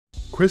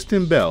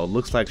Kristen Bell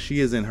looks like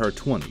she is in her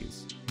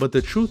 20s, but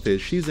the truth is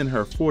she's in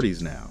her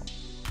 40s now.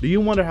 Do you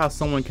wonder how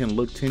someone can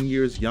look 10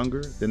 years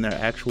younger than their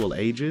actual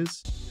age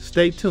is?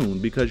 Stay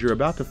tuned because you're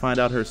about to find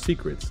out her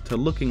secrets to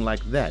looking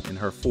like that in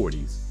her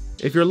 40s.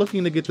 If you're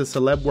looking to get the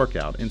Celeb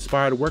workout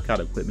inspired workout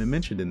equipment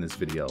mentioned in this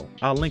video,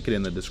 I'll link it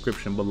in the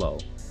description below.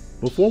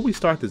 Before we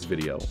start this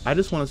video, I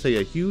just want to say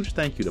a huge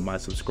thank you to my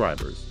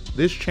subscribers.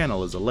 This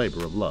channel is a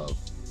labor of love.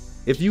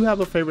 If you have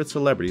a favorite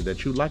celebrity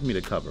that you'd like me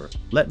to cover,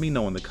 let me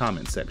know in the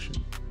comment section.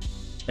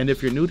 And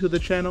if you're new to the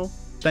channel,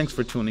 thanks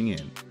for tuning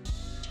in.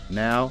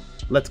 Now,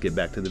 let's get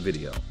back to the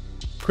video.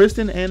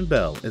 Kristen Ann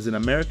Bell is an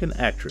American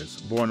actress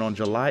born on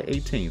July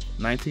 18,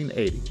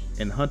 1980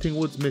 in Hunting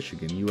Woods,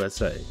 Michigan,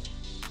 USA.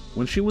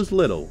 When she was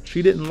little,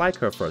 she didn't like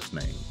her first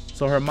name,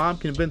 so her mom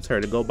convinced her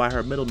to go by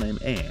her middle name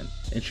Ann,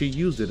 and she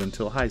used it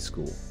until high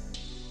school.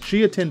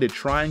 She attended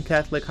Shrine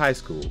Catholic High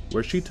School,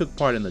 where she took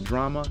part in the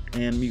drama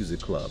and music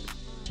club.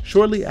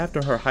 Shortly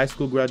after her high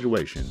school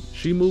graduation,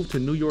 she moved to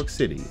New York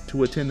City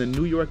to attend the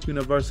New York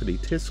University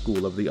Tisch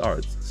School of the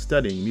Arts,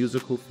 studying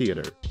musical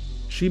theater.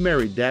 She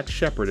married Dax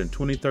Shepard in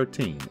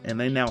 2013, and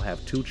they now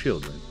have 2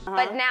 children.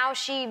 But now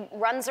she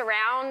runs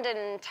around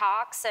and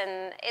talks,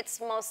 and it's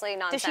mostly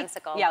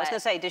nonsensical. I was gonna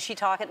say, does she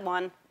talk at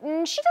one?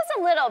 She does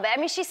a little bit. I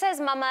mean, she says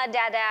mama,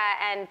 dada,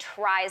 and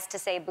tries to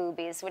say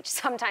boobies, which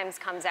sometimes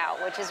comes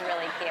out, which is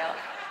really cute.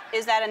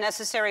 Is that a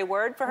necessary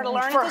word for her to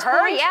learn For at this her,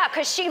 point? yeah,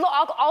 because she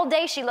all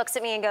day she looks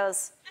at me and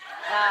goes,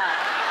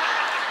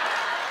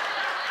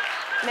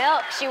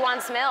 milk, she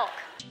wants milk.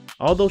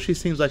 Although she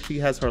seems like she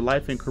has her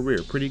life and career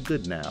pretty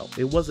good now,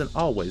 it wasn't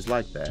always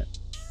like that.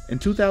 In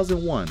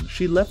 2001,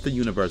 she left the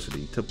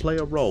university to play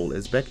a role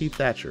as Becky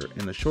Thatcher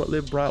in the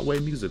short-lived Broadway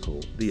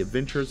musical, The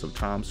Adventures of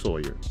Tom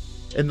Sawyer.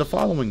 In the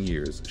following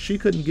years, she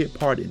couldn't get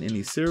part in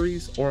any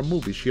series or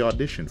movie she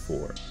auditioned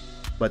for.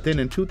 But then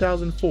in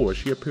 2004,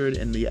 she appeared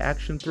in the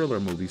action thriller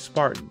movie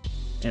Spartan,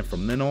 and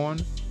from then on,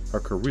 her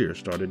career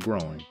started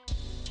growing.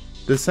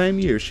 The same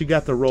year, she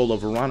got the role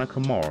of Veronica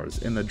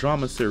Mars in the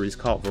drama series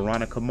called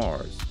Veronica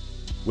Mars.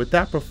 With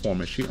that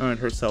performance, she earned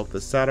herself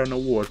the Saturn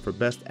Award for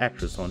Best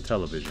Actress on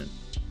Television.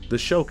 The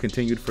show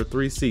continued for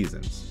 3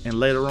 seasons, and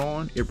later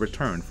on, it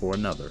returned for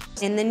another.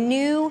 In the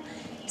new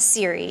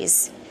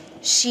series,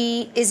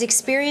 she is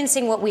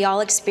experiencing what we all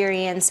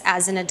experience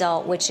as an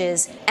adult, which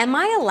is, am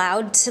I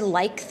allowed to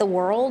like the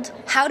world?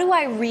 How do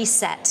I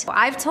reset?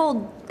 I've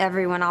told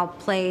everyone I'll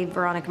play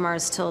Veronica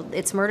Mars till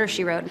it's Murder,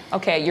 She Wrote.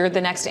 Okay, you're the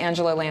next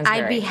Angela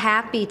Lansbury. I'd be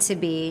happy to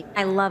be.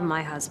 I love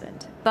my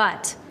husband,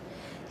 but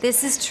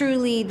this is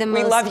truly the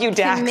most love you,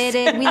 Dax.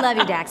 committed, we love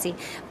you, Daxie,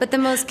 but the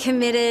most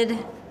committed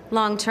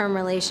long-term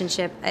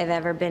relationship I've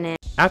ever been in.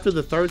 After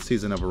the 3rd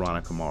season of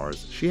Veronica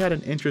Mars, she had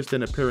an interest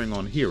in appearing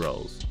on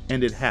Heroes,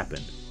 and it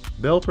happened.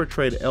 Bell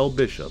portrayed Elle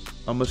Bishop,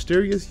 a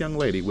mysterious young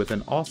lady with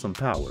an awesome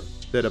power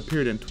that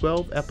appeared in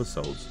 12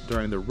 episodes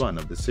during the run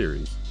of the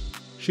series.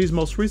 She's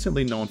most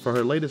recently known for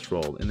her latest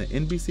role in the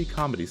NBC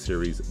comedy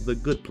series The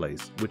Good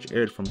Place, which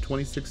aired from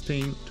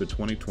 2016 to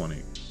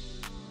 2020.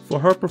 For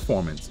her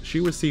performance, she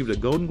received a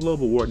Golden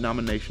Globe Award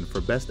nomination for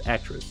Best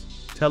Actress,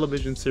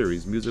 Television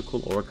Series,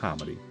 Musical, or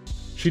Comedy.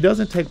 She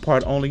doesn't take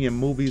part only in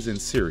movies and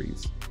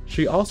series.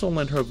 She also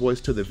lent her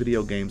voice to the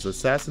video games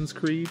Assassin's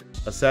Creed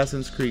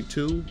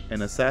 2,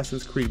 and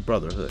Assassin's Creed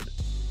Brotherhood.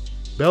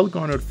 Bell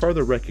garnered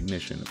further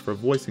recognition for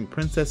voicing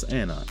Princess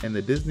Anna in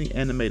the Disney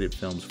animated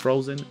films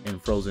Frozen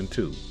and Frozen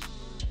 2.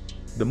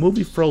 The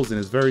movie Frozen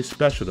is very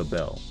special to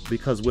Bell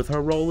because with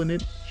her role in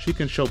it, she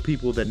can show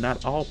people that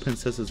not all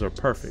princesses are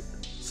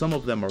perfect. Some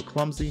of them are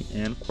clumsy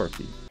and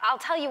quirky. I'll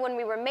tell you, when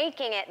we were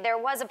making it, there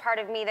was a part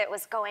of me that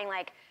was going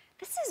like,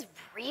 this is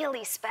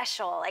really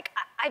special. Like,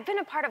 I've been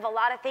a part of a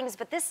lot of things,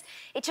 but this,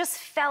 it just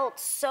felt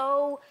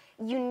so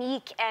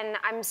unique, and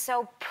I'm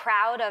so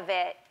proud of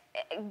it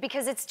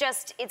because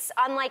it's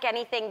unlike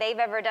anything they've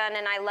ever done,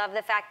 and I love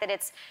the fact that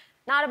it's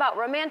not about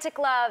romantic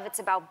love, it's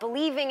about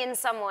believing in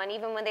someone,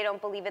 even when they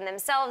don't believe in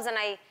themselves, and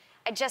I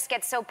just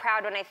get so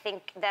proud when I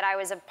think that I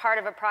was a part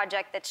of a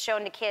project that's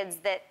shown to kids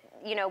that,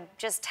 you know,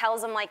 just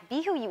tells them, like,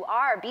 be who you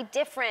are, be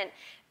different,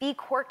 be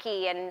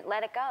quirky, and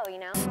let it go, you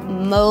know?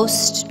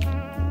 Most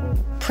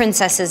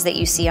princesses that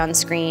you see on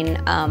screen,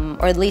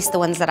 or at least the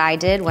ones that I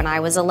did when I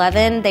was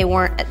 11, they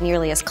weren't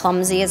nearly as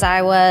clumsy as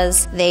I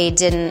was. They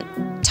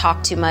didn't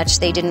talk too much.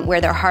 They didn't wear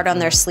their heart on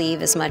their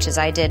sleeve as much as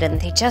I did, and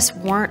they just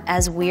weren't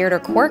as weird or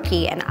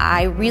quirky, and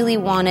I really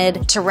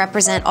wanted to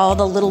represent all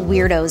the little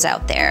weirdos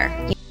out there.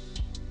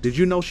 Did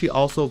you know she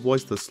also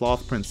voiced the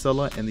sloth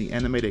Priscilla in the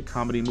animated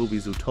comedy movie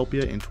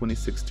Zootopia in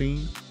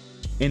 2016?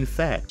 In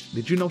fact,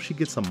 did you know she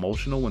gets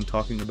emotional when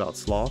talking about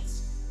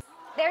sloths?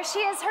 There she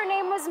is, her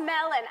name was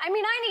Melon. I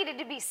mean, I needed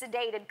to be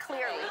sedated,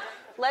 clearly.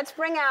 Let's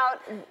bring out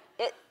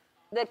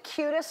the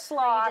cutest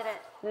sloth. No, you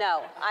didn't.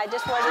 No, I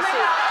just wanted to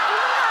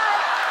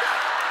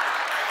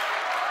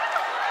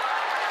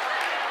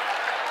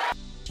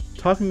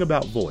see. Talking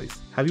about voice,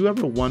 have you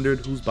ever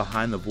wondered who's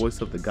behind the voice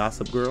of the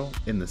Gossip Girl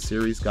in the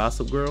series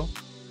Gossip Girl?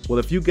 Well,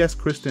 if you guessed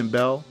Kristen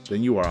Bell,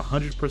 then you are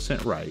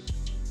 100% right.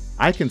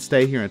 I can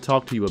stay here and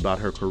talk to you about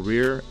her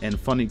career and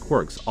funny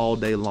quirks all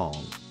day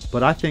long.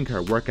 But I think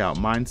her workout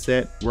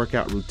mindset,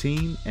 workout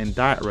routine, and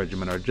diet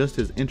regimen are just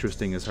as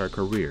interesting as her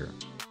career.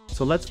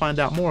 So let's find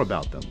out more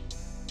about them.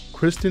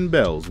 Kristen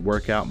Bell's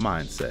workout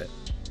mindset.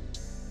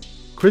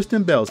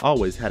 Kristen Bell's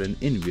always had an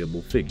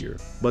enviable figure,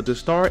 but the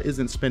star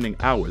isn't spending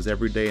hours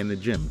every day in the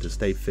gym to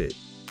stay fit.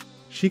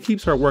 She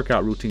keeps her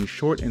workout routine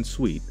short and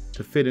sweet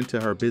to fit into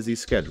her busy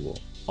schedule,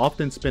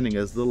 often spending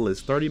as little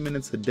as 30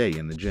 minutes a day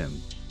in the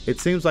gym. It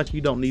seems like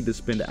you don't need to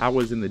spend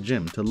hours in the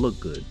gym to look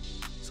good,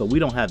 so we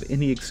don't have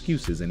any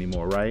excuses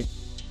anymore, right?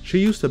 She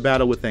used to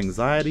battle with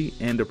anxiety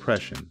and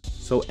depression,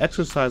 so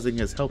exercising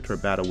has helped her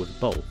battle with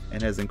both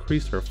and has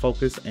increased her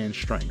focus and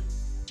strength.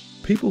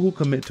 People who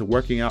commit to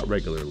working out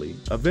regularly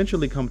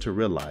eventually come to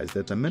realize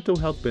that the mental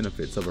health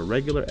benefits of a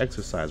regular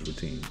exercise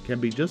routine can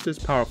be just as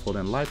powerful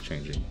and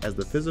life-changing as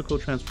the physical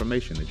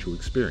transformation that you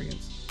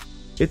experience.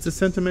 It's a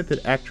sentiment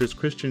that actress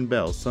Kristen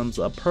Bell sums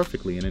up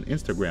perfectly in an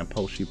Instagram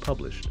post she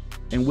published,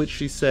 in which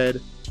she said,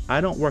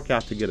 "I don't work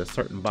out to get a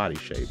certain body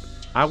shape.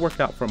 I work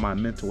out for my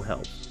mental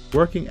health.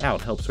 Working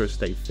out helps her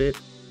stay fit,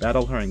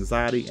 battle her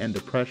anxiety and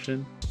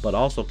depression, but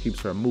also keeps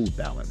her mood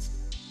balanced."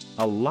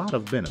 A lot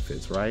of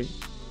benefits, right?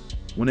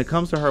 When it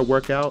comes to her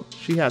workout,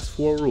 she has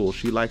 4 rules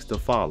she likes to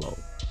follow,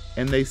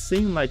 and they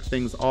seem like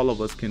things all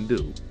of us can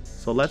do,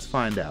 so let's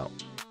find out.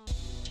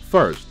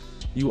 First,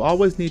 you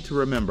always need to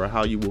remember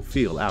how you will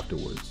feel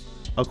afterwards.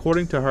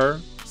 According to her,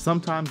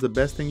 sometimes the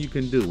best thing you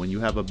can do when you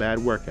have a bad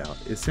workout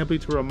is simply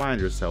to remind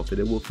yourself that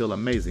it will feel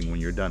amazing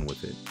when you're done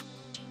with it.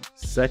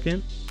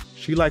 Second,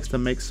 she likes to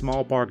make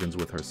small bargains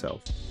with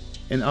herself.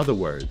 In other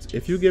words,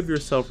 if you give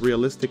yourself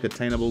realistic,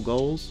 attainable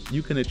goals,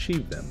 you can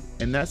achieve them,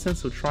 and that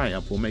sense of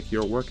triumph will make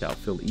your workout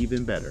feel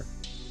even better.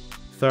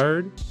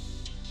 Third,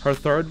 her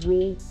third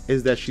rule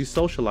is that she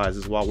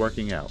socializes while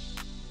working out.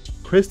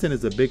 Kristen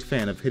is a big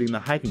fan of hitting the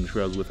hiking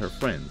trails with her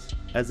friends,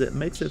 as it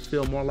makes it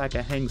feel more like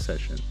a hang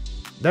session.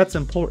 That's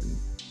important,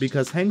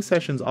 because hang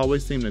sessions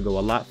always seem to go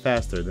a lot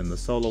faster than the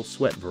solo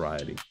sweat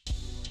variety.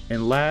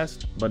 And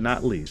last but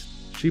not least,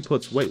 she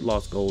puts weight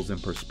loss goals in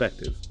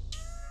perspective.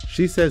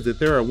 She says that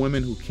there are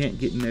women who can't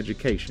get an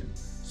education,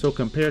 so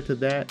compared to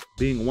that,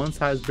 being one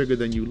size bigger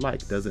than you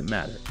like doesn't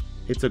matter.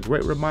 It's a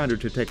great reminder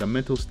to take a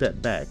mental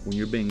step back when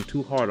you're being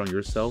too hard on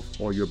yourself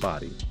or your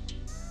body.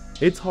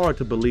 It's hard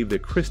to believe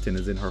that Kristen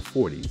is in her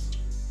 40s.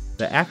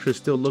 The actress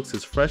still looks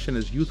as fresh and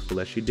as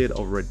youthful as she did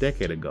over a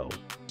decade ago,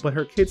 but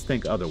her kids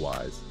think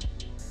otherwise.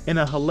 In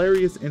a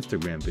hilarious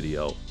Instagram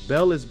video,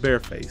 Belle is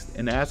barefaced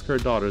and asks her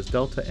daughters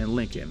Delta and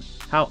Lincoln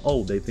how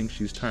old they think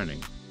she's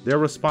turning. Their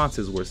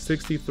responses were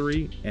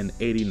 63 and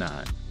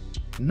 89.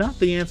 Not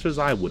the answers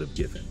I would have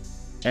given.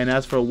 And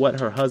as for what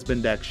her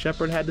husband Dax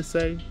Shepard had to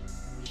say,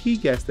 he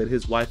guessed that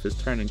his wife is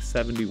turning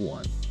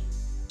 71.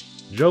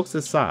 Jokes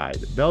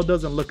aside, Belle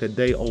doesn't look a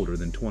day older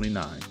than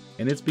 29,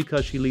 and it's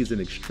because she leads an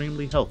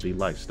extremely healthy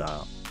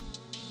lifestyle.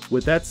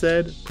 With that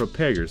said,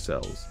 prepare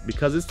yourselves,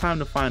 because it's time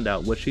to find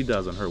out what she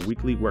does on her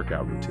weekly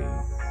workout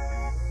routine.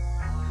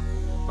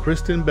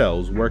 Kristen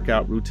Bell's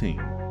workout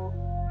routine.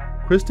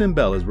 Kristen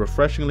Bell is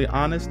refreshingly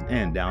honest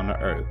and down to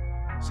earth,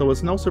 so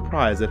it's no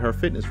surprise that her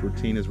fitness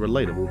routine is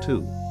relatable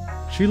too.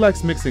 She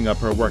likes mixing up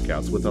her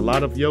workouts with a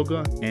lot of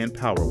yoga and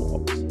power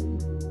walks.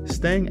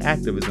 Staying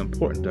active is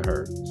important to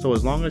her, so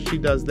as long as she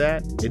does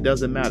that, it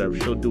doesn't matter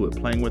if she'll do it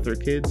playing with her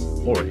kids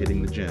or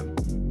hitting the gym.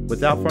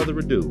 Without further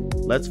ado,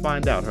 let's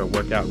find out her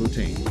workout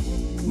routine.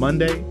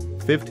 Monday,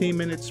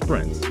 15-minute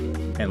sprints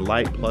and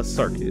light plus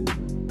circuit.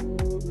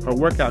 Her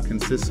workout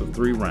consists of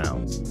 3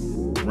 rounds.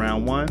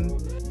 Round 1,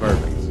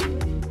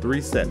 burpees,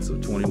 3 sets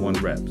of 21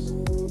 reps.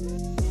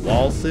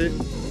 Wall sit,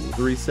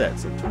 3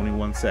 sets of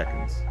 21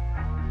 seconds.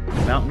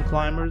 Mountain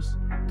climbers,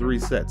 3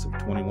 sets of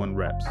 21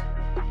 reps.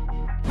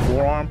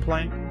 Forearm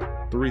plank,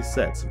 3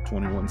 sets of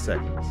 21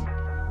 seconds.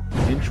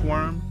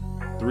 Inchworm,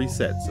 3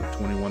 sets of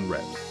 21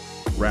 reps.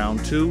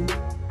 Round 2,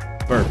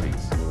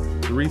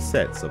 burpees, 3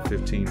 sets of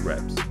 15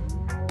 reps.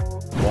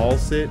 Wall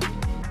sit,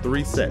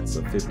 3 sets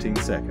of 15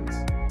 seconds.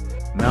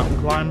 Mountain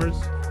climbers,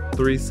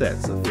 3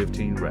 sets of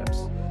 15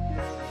 reps.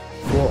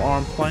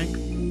 Forearm plank,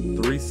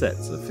 3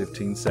 sets of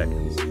 15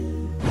 seconds.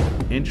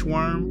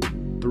 Inchworm,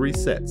 3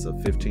 sets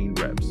of 15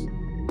 reps.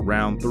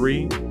 Round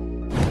 3,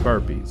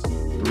 burpees,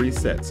 3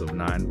 sets of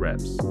 9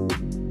 reps.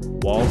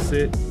 Wall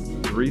sit,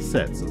 3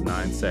 sets of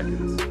 9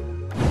 seconds.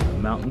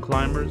 Mountain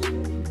climbers,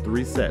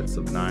 3 sets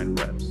of 9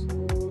 reps.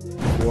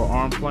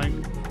 Forearm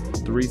plank,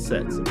 3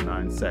 sets of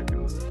 9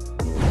 seconds.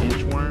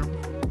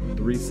 Inchworm,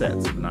 3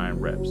 sets of 9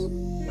 reps.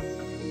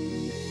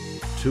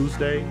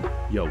 Tuesday,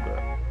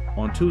 yoga.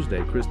 On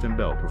Tuesday, Kristen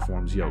Bell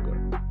performs yoga.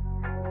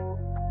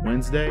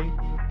 Wednesday,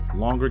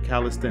 longer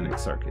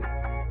calisthenics circuit.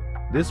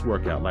 This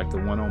workout, like the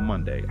one on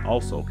Monday,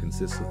 also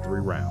consists of 3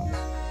 rounds.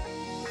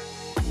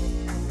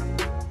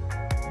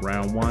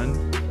 Round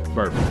 1,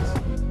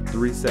 burpees,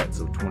 3 sets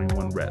of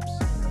 21 reps.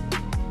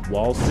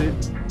 Wall sit,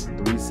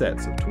 3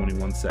 sets of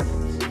 21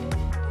 seconds.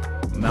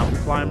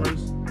 Mountain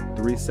climbers,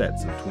 3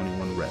 sets of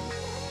 21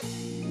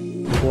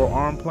 reps.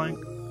 Forearm plank,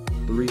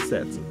 3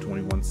 sets of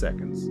 21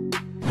 seconds.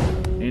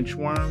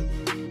 Inchworm,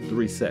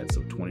 3 sets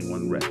of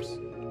 21 reps.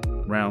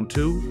 Round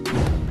 2,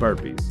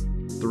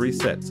 burpees, 3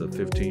 sets of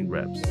 15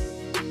 reps.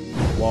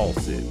 Wall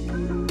sit,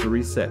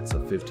 3 sets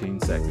of 15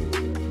 seconds.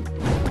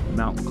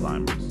 Mountain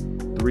climbers,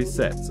 3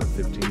 sets of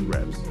 15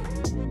 reps.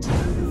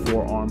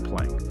 Forearm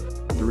plank,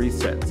 3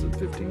 sets of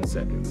 15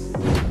 seconds.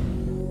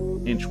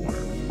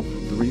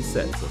 Inchworm, 3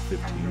 sets of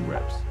 15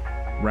 reps.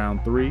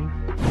 Round 3,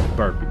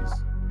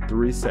 burpees,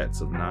 3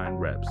 sets of 9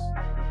 reps.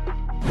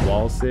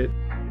 Wall sit,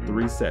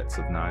 3 sets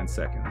of 9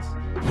 seconds.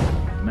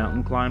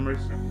 Mountain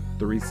climbers,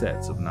 3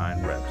 sets of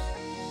 9 reps.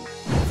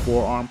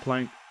 Forearm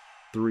plank,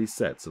 3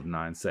 sets of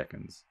 9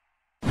 seconds.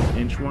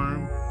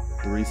 Inchworm,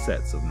 3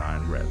 sets of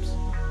 9 reps.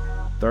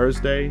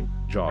 Thursday,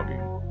 jogging.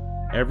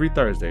 Every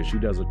Thursday, she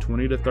does a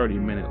 20 to 30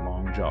 minute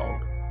long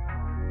jog.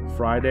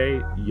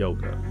 Friday,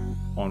 yoga.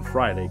 On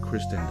Friday,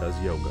 Kristen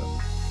does yoga.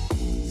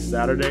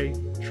 Saturday,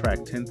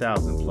 track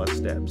 10,000 plus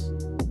steps.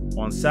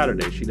 On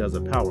Saturday, she does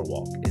a power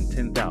walk in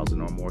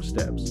 10,000 or more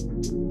steps.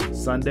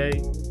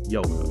 Sunday,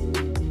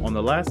 yoga. On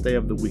the last day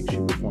of the week, she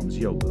performs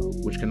yoga,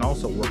 which can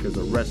also work as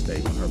a rest day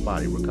when her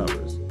body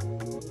recovers.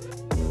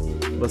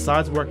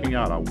 Besides working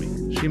out all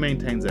week, she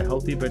maintains a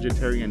healthy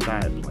vegetarian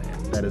diet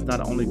plan that is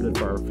not only good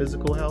for her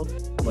physical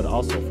health, but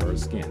also for her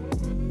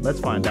skin. Let's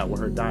find out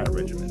what her diet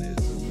regimen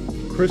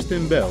is.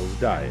 Kristen Bell's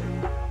diet.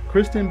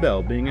 Kristen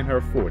Bell, being in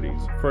her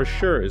 40s, for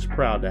sure is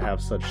proud to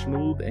have such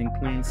smooth and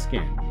clean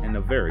skin and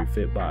a very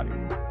fit body.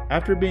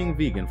 After being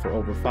vegan for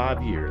over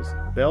 5 years,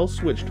 Bell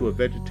switched to a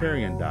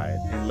vegetarian diet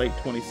in late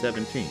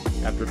 2017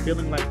 after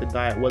feeling like the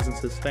diet wasn't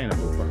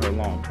sustainable for her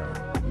long term.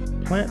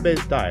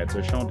 Plant-based diets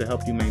are shown to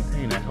help you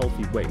maintain a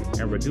healthy weight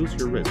and reduce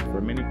your risk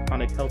for many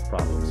chronic health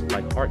problems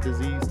like heart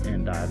disease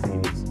and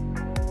diabetes.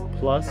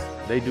 Plus,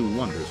 they do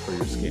wonders for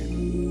your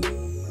skin.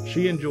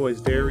 She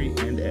enjoys dairy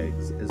and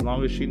eggs as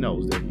long as she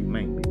knows they're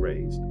humanely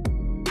raised.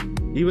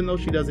 Even though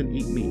she doesn't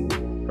eat meat,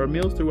 her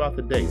meals throughout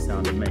the day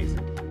sound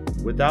amazing.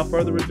 Without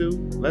further ado,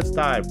 let's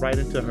dive right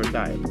into her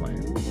diet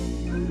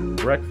plan.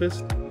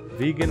 Breakfast,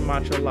 vegan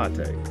matcha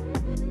latte.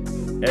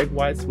 Egg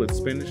whites with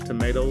spinach,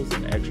 tomatoes,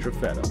 and extra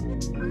feta.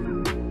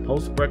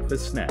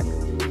 Post-breakfast snack,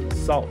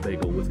 salt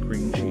bagel with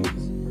cream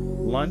cheese.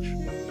 Lunch,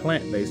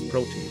 plant-based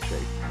protein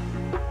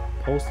shake.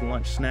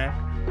 Post-lunch snack,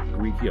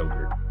 Greek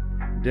yogurt.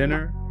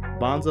 Dinner,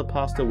 Banza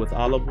pasta with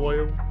olive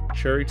oil,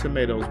 cherry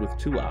tomatoes with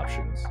 2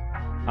 options.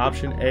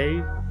 Option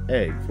A,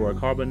 egg for a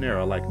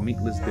carbonara like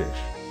meatless dish.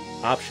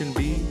 Option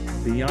B,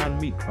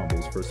 Beyond Meat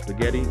crumbles for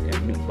spaghetti and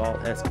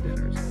meatball-esque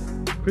dinners.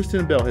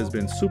 Kristen Bell has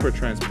been super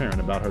transparent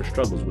about her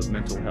struggles with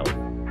mental health,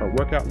 her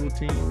workout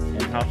routine,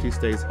 and how she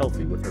stays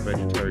healthy with her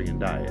vegetarian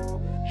diet.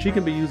 She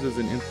can be used as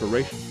an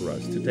inspiration for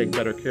us to take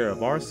better care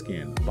of our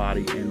skin,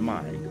 body, and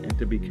mind, and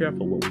to be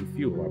careful what we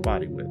fuel our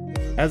body with.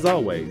 As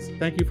always,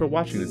 thank you for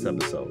watching this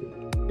episode.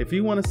 If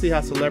you want to see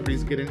how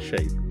celebrities get in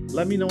shape,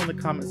 let me know in the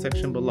comment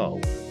section below.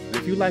 And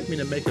if you'd like me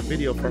to make a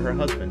video for her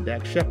husband,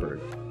 Dax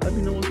Shepard, let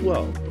me know as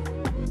well.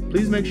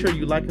 Please make sure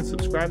you like and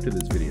subscribe to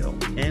this video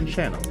and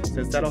channel,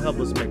 since that'll help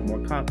us make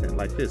more content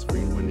like this for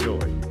you to enjoy.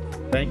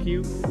 Thank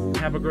you, and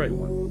have a great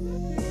one.